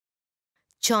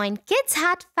Join Kids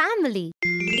Hat family.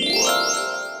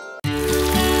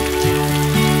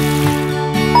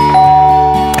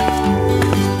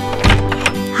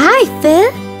 Hi,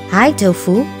 Phil. Hi,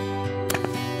 Tofu.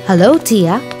 Hello,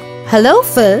 Tia. Hello,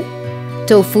 Phil.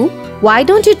 Tofu, why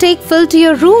don't you take Phil to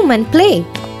your room and play?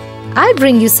 I'll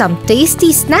bring you some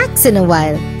tasty snacks in a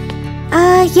while.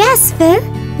 Yes, Phil.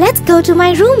 Let's go to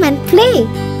my room and play.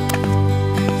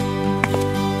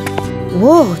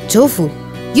 Whoa, Tofu,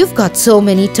 you've got so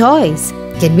many toys.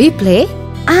 Can we play?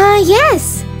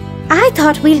 Yes. I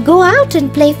thought we'll go out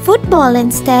and play football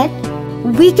instead.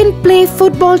 We can play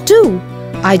football too.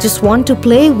 I just want to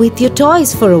play with your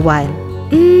toys for a while.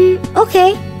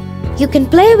 Okay. You can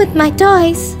play with my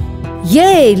toys.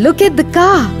 Yay, look at the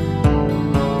car.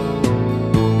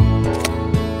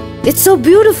 It's so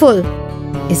beautiful.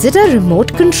 Is it a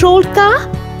remote-controlled car?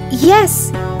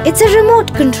 Yes, it's a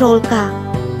remote-control car.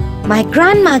 My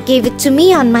grandma gave it to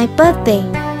me on my birthday.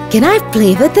 Can I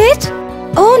play with it?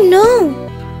 Oh no!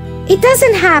 It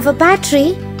doesn't have a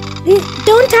battery.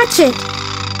 Don't touch it.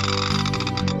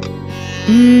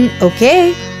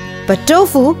 Okay. But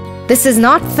Tofu, this is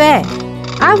not fair.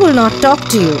 I will not talk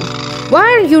to you. Why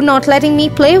are you not letting me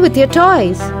play with your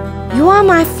toys? You are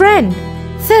my friend.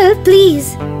 Phil,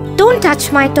 please, don't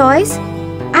touch my toys.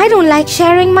 I don't like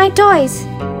sharing my toys.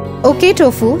 Okay,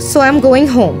 Tofu, so I'm going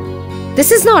home.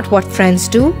 This is not what friends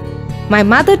do. My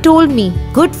mother told me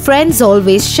good friends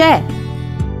always share.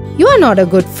 You are not a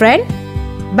good friend.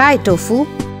 Bye, Tofu.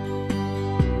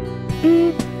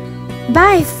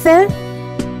 Bye, Phil.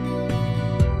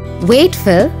 Wait,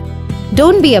 Phil.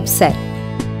 Don't be upset.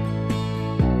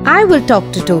 I will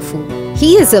talk to Tofu.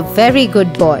 He is a very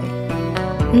good boy.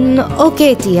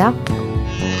 Okay, Tia.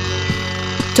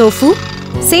 Tofu,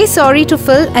 say sorry to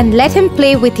Phil and let him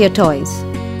play with your toys.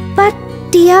 But,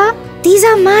 Tia, these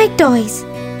are my toys.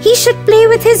 He should play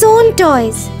with his own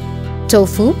toys.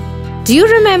 Tofu, do you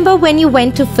remember when you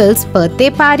went to Phil's birthday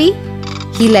party?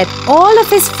 He let all of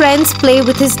his friends play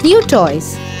with his new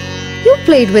toys. You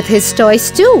played with his toys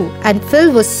too, and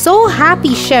Phil was so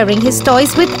happy sharing his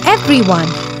toys with everyone.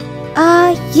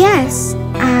 Yes,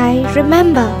 I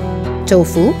remember.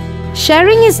 Tofu,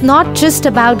 sharing is not just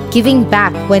about giving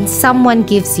back when someone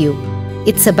gives you.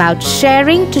 It's about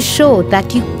sharing to show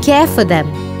that you care for them,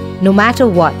 no matter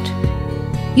what.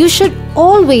 You should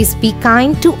always be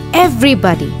kind to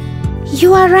everybody.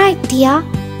 You are right, Tia.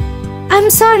 I'm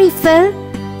sorry, Phil.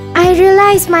 I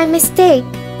realized my mistake.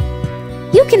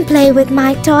 You can play with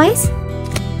my toys.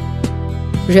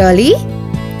 Really?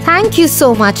 Thank you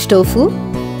so much, Tofu.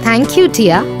 Thank you,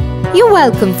 Tia. You're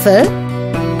welcome, Phil.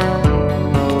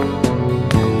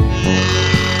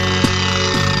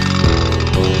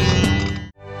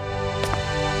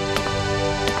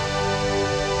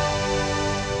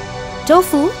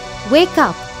 Tofu, wake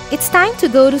up. It's time to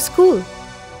go to school.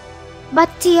 But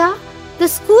Tia, the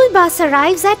school bus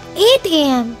arrives at 8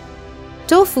 a.m.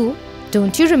 Tofu,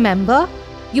 don't you remember?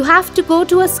 You have to go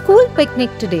to a school picnic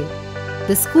today.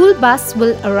 The school bus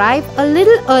will arrive a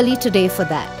little early today for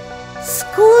that.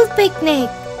 School picnic?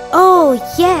 Oh,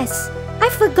 yes. I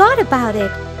forgot about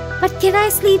it. But can I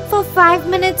sleep for 5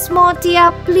 minutes more,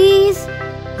 Tia, please?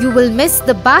 You will miss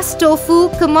the bus, Tofu.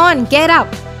 Come on, get up.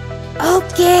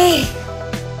 Okay.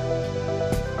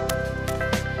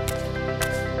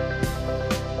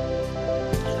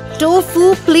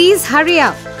 Tofu, please hurry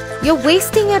up. You're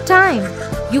wasting your time.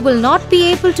 You will not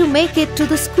be able to make it to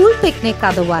the school picnic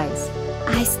otherwise.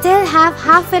 I still have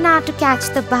half an hour to catch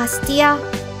the bus, Tia.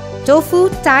 Tofu,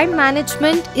 time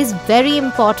management is very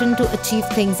important to achieve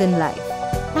things in life.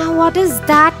 Now what does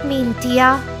that mean,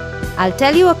 Tia? I'll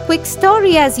tell you a quick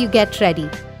story as you get ready.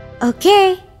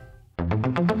 Okay.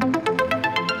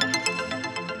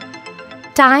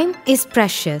 Time is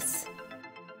precious.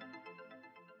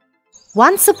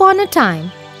 Once upon a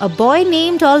time, a boy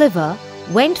named Oliver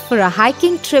went for a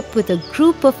hiking trip with a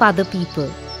group of other people.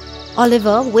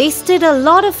 Oliver wasted a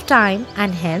lot of time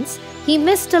and hence he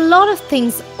missed a lot of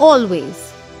things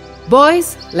always.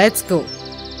 Boys, let's go,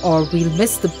 or we'll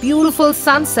miss the beautiful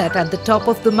sunset at the top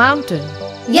of the mountain.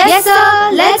 Yes,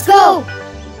 sir, let's go.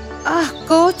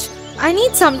 Coach, I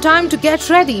need some time to get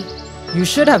ready. You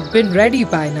should have been ready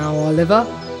by now, Oliver.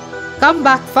 Come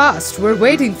back fast, we're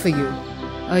waiting for you.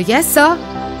 Yes, sir.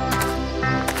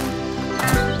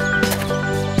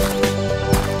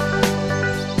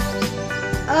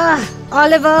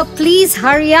 Oliver, please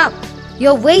hurry up.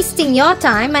 You're wasting your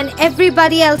time and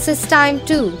everybody else's time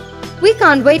too. We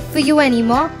can't wait for you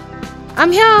anymore.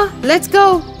 I'm here, let's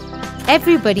go.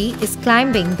 Everybody is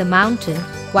climbing the mountain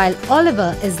while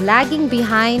Oliver is lagging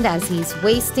behind as he's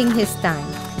wasting his time.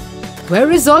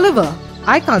 Where is Oliver?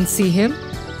 I can't see him.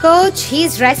 Coach,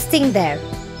 he's resting there.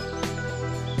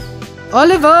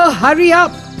 Oliver, hurry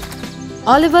up!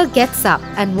 Oliver gets up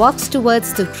and walks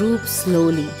towards the group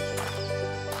slowly.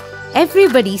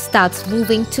 Everybody starts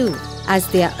moving too, as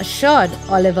they are assured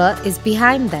Oliver is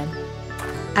behind them.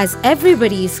 As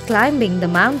everybody is climbing the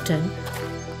mountain,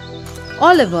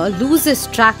 Oliver loses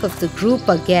track of the group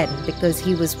again because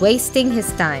he was wasting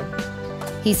his time.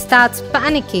 He starts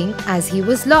panicking as he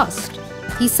was lost.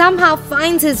 He somehow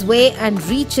finds his way and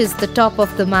reaches the top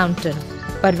of the mountain.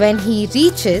 But when he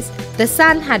reaches, the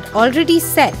sun had already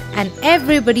set and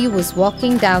everybody was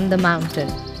walking down the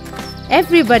mountain.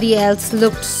 Everybody else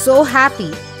looked so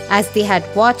happy as they had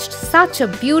watched such a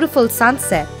beautiful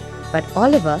sunset, but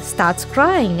Oliver starts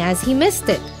crying as he missed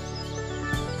it.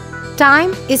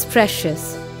 Time is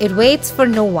precious. It waits for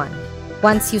no one.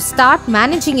 Once you start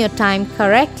managing your time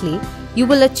correctly, you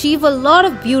will achieve a lot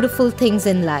of beautiful things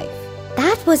in life.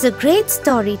 That was a great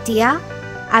story, Tia.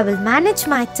 I will manage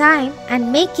my time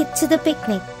and make it to the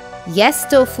picnic. Yes,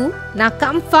 Tofu. Now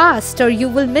come fast or you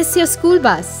will miss your school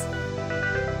bus.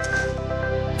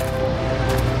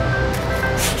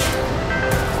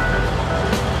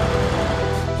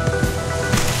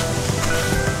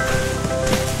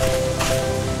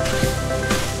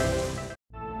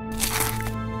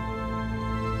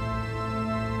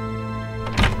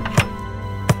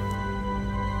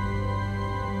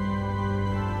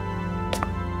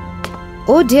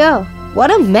 Oh dear, what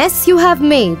a mess you have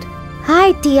made.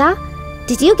 Hi, Tia.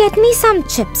 Did you get me some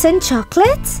chips and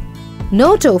chocolates?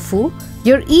 No, Tofu.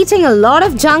 You're eating a lot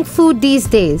of junk food these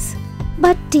days.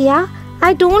 But Tia,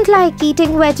 I don't like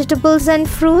eating vegetables and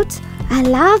fruits. I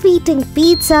love eating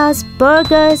pizzas,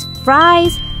 burgers,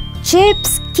 fries,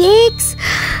 chips, cakes.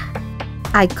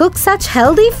 I cook such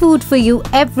healthy food for you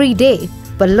every day.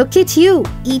 But look at you,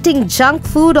 eating junk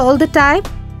food all the time.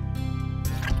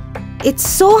 It's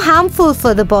so harmful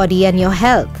for the body and your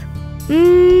health.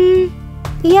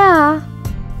 Yeah.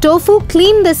 Tofu,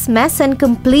 clean this mess and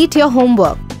complete your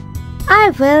homework. I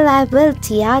will,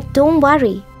 Tia. Don't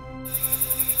worry.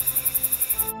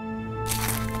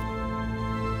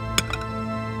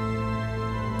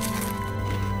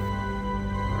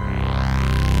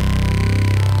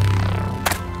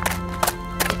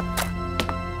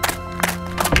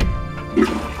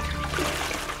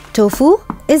 Tofu,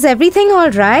 is everything all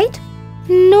right?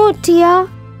 No, Tia.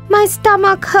 My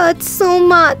stomach hurts so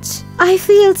much. I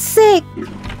feel sick.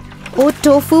 Oh,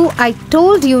 Tofu, I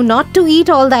told you not to eat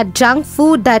all that junk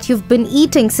food that you've been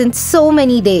eating since so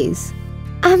many days.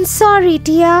 I'm sorry,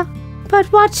 Tia. But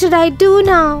what should I do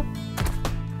now?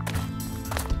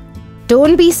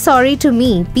 Don't be sorry to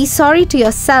me. Be sorry to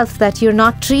yourself that you're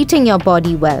not treating your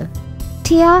body well.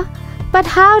 Tia, but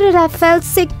how did I feel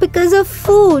sick because of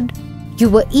food? You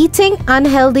were eating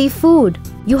unhealthy food.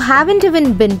 You haven't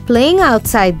even been playing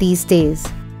outside these days.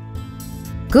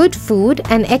 Good food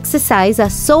and exercise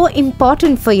are so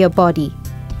important for your body.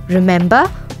 Remember,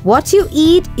 what you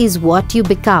eat is what you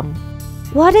become.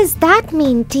 What does that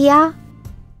mean, Tia?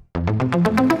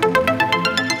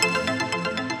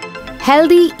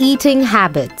 Healthy eating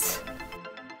habits.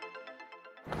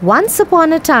 Once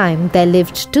upon a time, there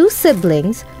lived two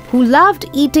siblings who loved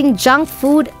eating junk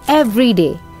food every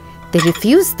day. They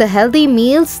refused the healthy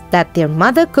meals that their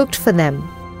mother cooked for them.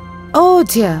 Oh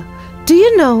dear, do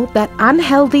you know that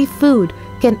unhealthy food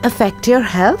can affect your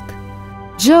health?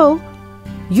 Joe,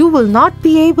 you will not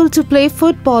be able to play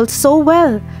football so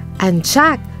well. And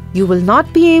Jack, you will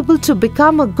not be able to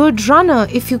become a good runner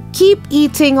if you keep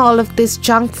eating all of this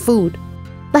junk food.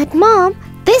 But Mom,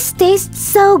 this tastes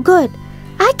so good.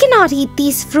 I cannot eat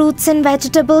these fruits and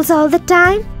vegetables all the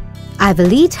time. I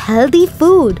will eat healthy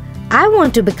food. I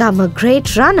want to become a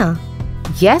great runner.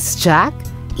 Yes, Jack.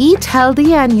 Eat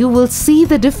healthy and you will see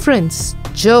the difference.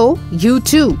 Joe, you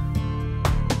too.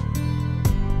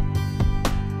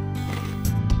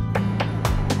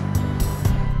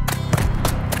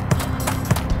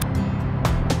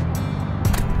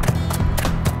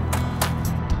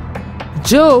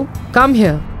 Joe, come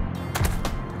here.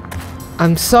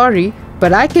 I'm sorry,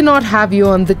 but I cannot have you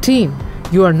on the team.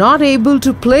 You are not able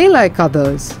to play like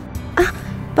others.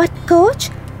 But Coach,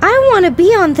 I want to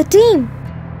be on the team.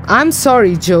 I'm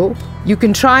sorry, Joe. You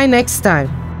can try next time.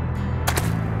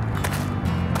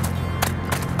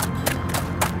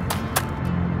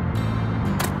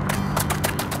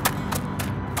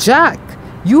 Jack,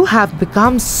 you have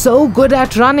become so good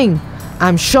at running.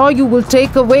 I'm sure you will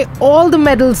take away all the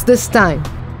medals this time.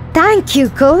 Thank you,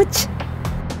 Coach.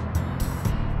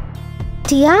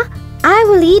 Tia, I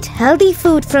will eat healthy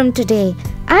food from today.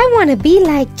 I want to be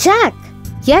like Jack.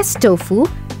 Yes, Tofu.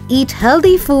 Eat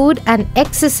healthy food and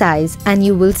exercise and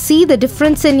you will see the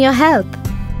difference in your health.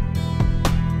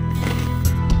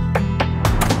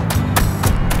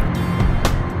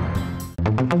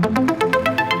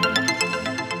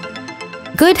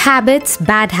 Good habits,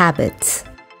 bad habits.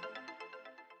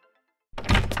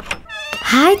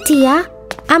 Hi, Tia.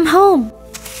 I'm home.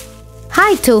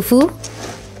 Hi, Tofu.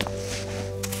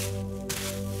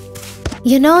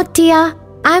 You know, Tia,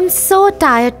 I'm so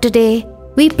tired today.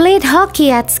 We played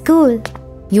hockey at school.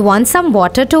 You want some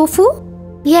water, Tofu?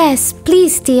 Yes,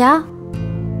 please, Tia.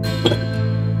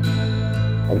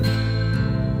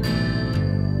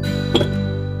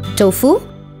 Tofu,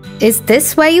 is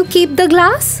this where you keep the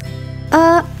glass?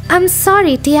 I'm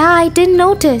sorry, Tia, I didn't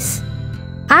notice.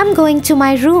 I'm going to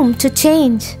my room to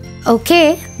change.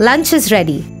 Okay, lunch is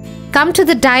ready. Come to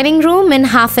the dining room in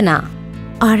half an hour.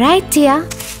 Alright, Tia.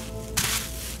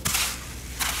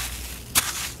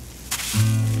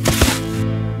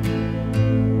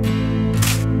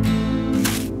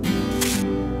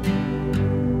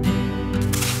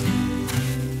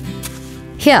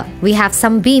 Here, we have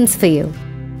some beans for you.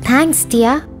 Thanks,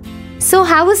 Tia. So,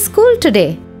 how was school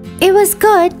today? It was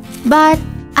good, but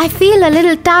I feel a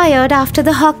little tired after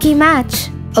the hockey match.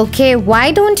 Okay,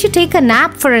 why don't you take a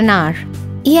nap for an hour?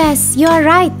 Yes, you're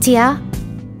right, Tia.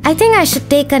 I think I should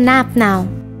take a nap now.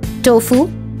 Tofu,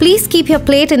 please keep your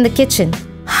plate in the kitchen.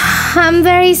 I'm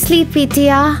very sleepy,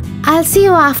 Tia. I'll see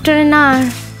you after an hour.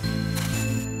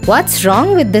 What's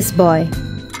wrong with this boy?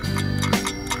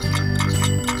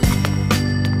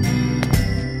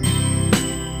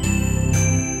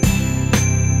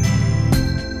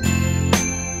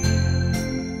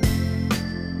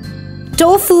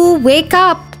 Tofu, wake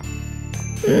up!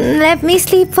 Let me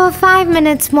sleep for 5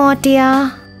 minutes more,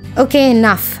 Tia. Okay,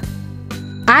 enough.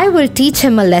 I will teach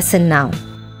him a lesson now.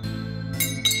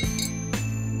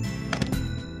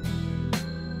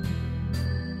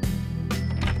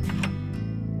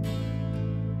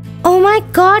 Oh my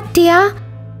God, Tia.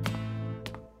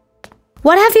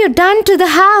 What have you done to the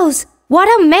house? What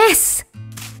a mess.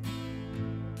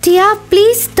 Tia,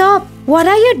 please stop. What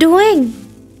are you doing?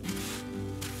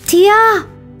 Tia!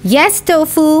 Yes,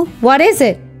 Tofu. What is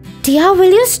it? Tia,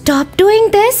 will you stop doing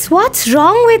this? What's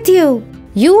wrong with you?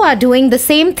 You are doing the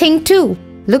same thing too.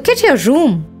 Look at your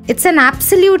room. It's an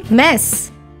absolute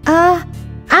mess.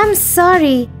 I'm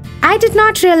sorry. I did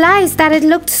not realize that it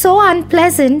looked so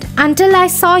unpleasant until I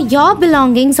saw your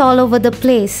belongings all over the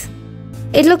place.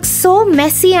 It looks so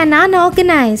messy and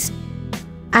unorganized.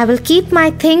 I will keep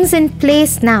my things in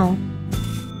place now.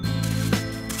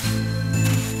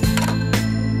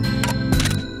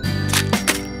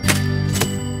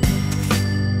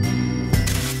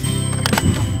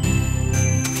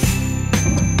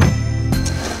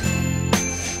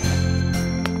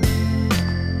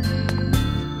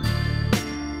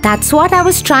 That's what I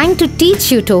was trying to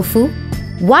teach you, Tofu.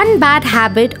 One bad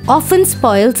habit often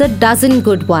spoils a dozen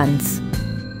good ones.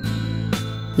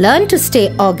 Learn to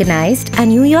stay organized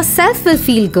and you yourself will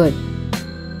feel good.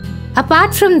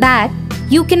 Apart from that,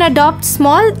 you can adopt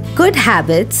small good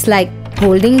habits like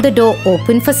holding the door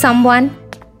open for someone,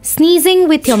 sneezing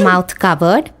with your mouth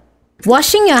covered,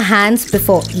 washing your hands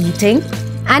before eating,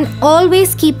 and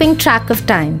always keeping track of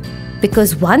time.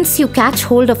 Because once you catch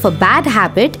hold of a bad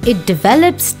habit, it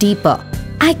develops deeper.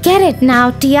 I get it now,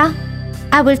 Tia.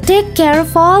 I will take care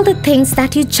of all the things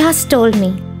that you just told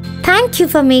me. Thank you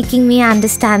for making me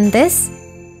understand this.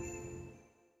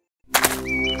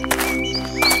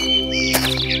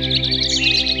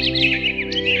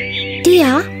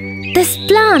 Tia, this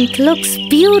plant looks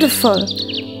beautiful.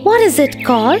 What is it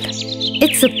called?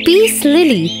 It's a peace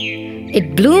lily.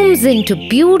 It blooms into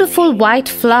beautiful white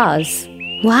flowers.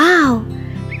 Wow!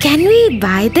 Can we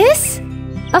buy this?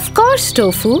 Of course,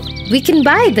 Tofu. We can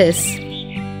buy this.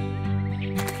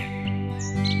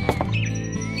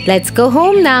 Let's go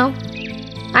home now.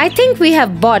 I think we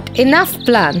have bought enough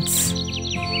plants.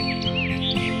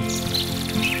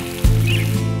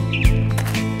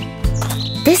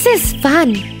 This is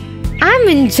fun. I'm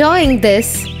enjoying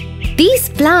this. These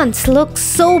plants look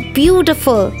so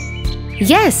beautiful.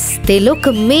 Yes, they look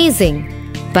amazing.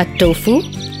 But Tofu,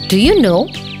 do you know,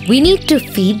 we need to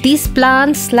feed these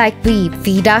plants like we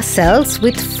feed ourselves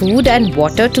with food and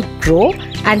water to grow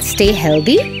and stay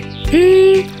healthy?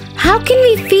 How can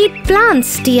we feed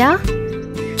plants, Tia?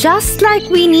 Just like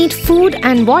we need food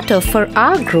and water for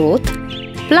our growth,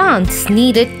 plants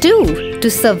need it too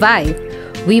to survive.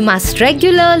 We must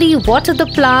regularly water the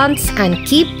plants and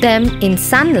keep them in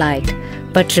sunlight.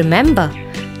 But remember,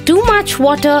 too much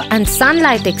water and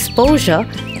sunlight exposure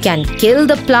can kill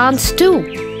the plants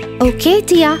too. Okay,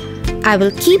 Tia, I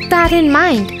will keep that in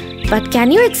mind. But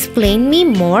can you explain me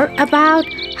more about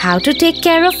how to take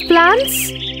care of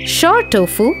plants? Sure,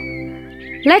 Tofu.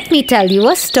 Let me tell you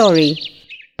a story.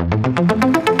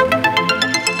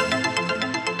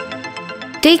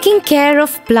 Taking care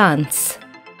of plants.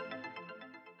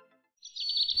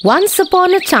 Once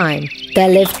upon a time, there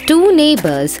lived two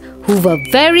neighbors who were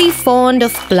very fond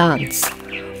of plants.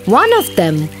 One of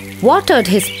them watered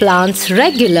his plants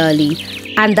regularly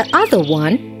and the other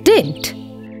one didn't.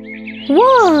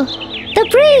 Whoa! The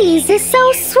breeze is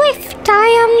so swift. I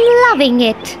am loving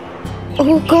it.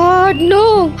 Oh God,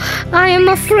 no! I am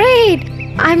afraid.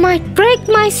 I might break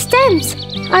my stems.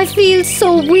 I feel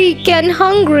so weak and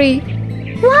hungry.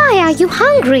 Why are you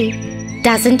hungry?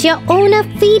 Doesn't your owner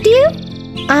feed you?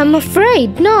 I'm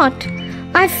afraid not.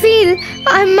 I feel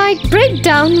I might break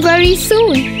down very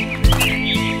soon.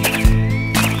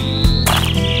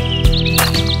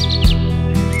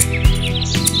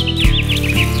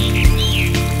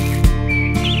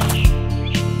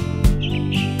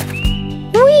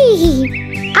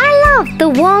 Whee! I love the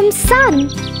warm sun.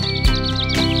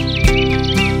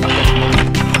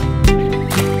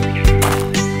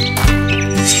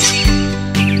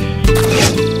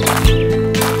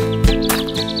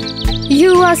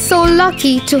 You are so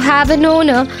lucky to have an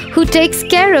owner who takes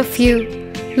care of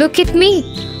you. Look at me.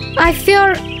 I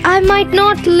fear I might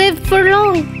not live for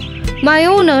long. My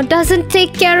owner doesn't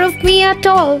take care of me at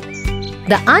all.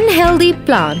 The unhealthy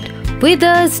plant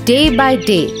withers day by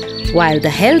day, while the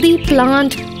healthy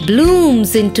plant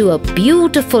blooms into a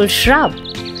beautiful shrub.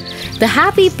 The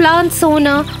happy plant's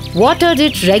owner watered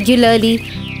it regularly,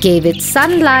 gave it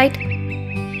sunlight,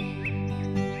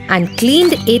 and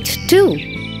cleaned it too.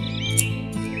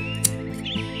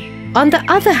 On the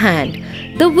other hand,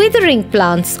 the withering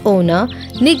plant's owner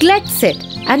neglects it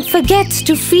and forgets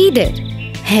to feed it.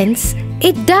 Hence,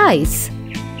 it dies.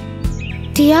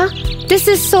 Dear, this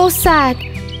is so sad.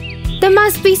 There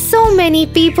must be so many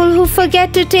people who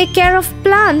forget to take care of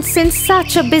plants in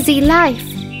such a busy life.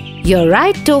 You're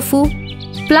right, Tofu.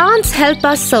 Plants help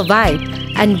us survive,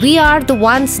 and we are the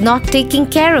ones not taking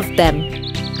care of them.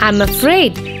 I'm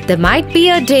afraid there might be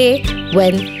a day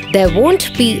when there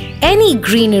won't be any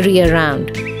greenery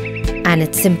around. And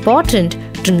it's important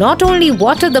to not only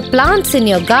water the plants in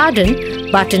your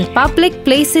garden, but in public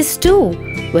places too,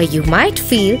 where you might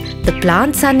feel the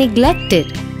plants are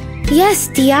neglected. Yes,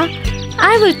 dear,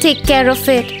 I will take care of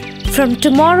it. From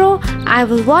tomorrow, I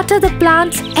will water the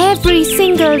plants every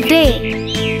single day.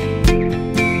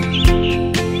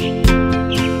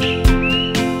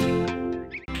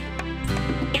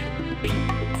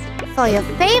 For your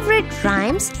favorite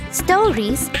rhymes,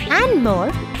 stories and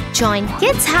more, join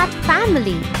Kids Hut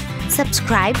family.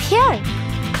 Subscribe here.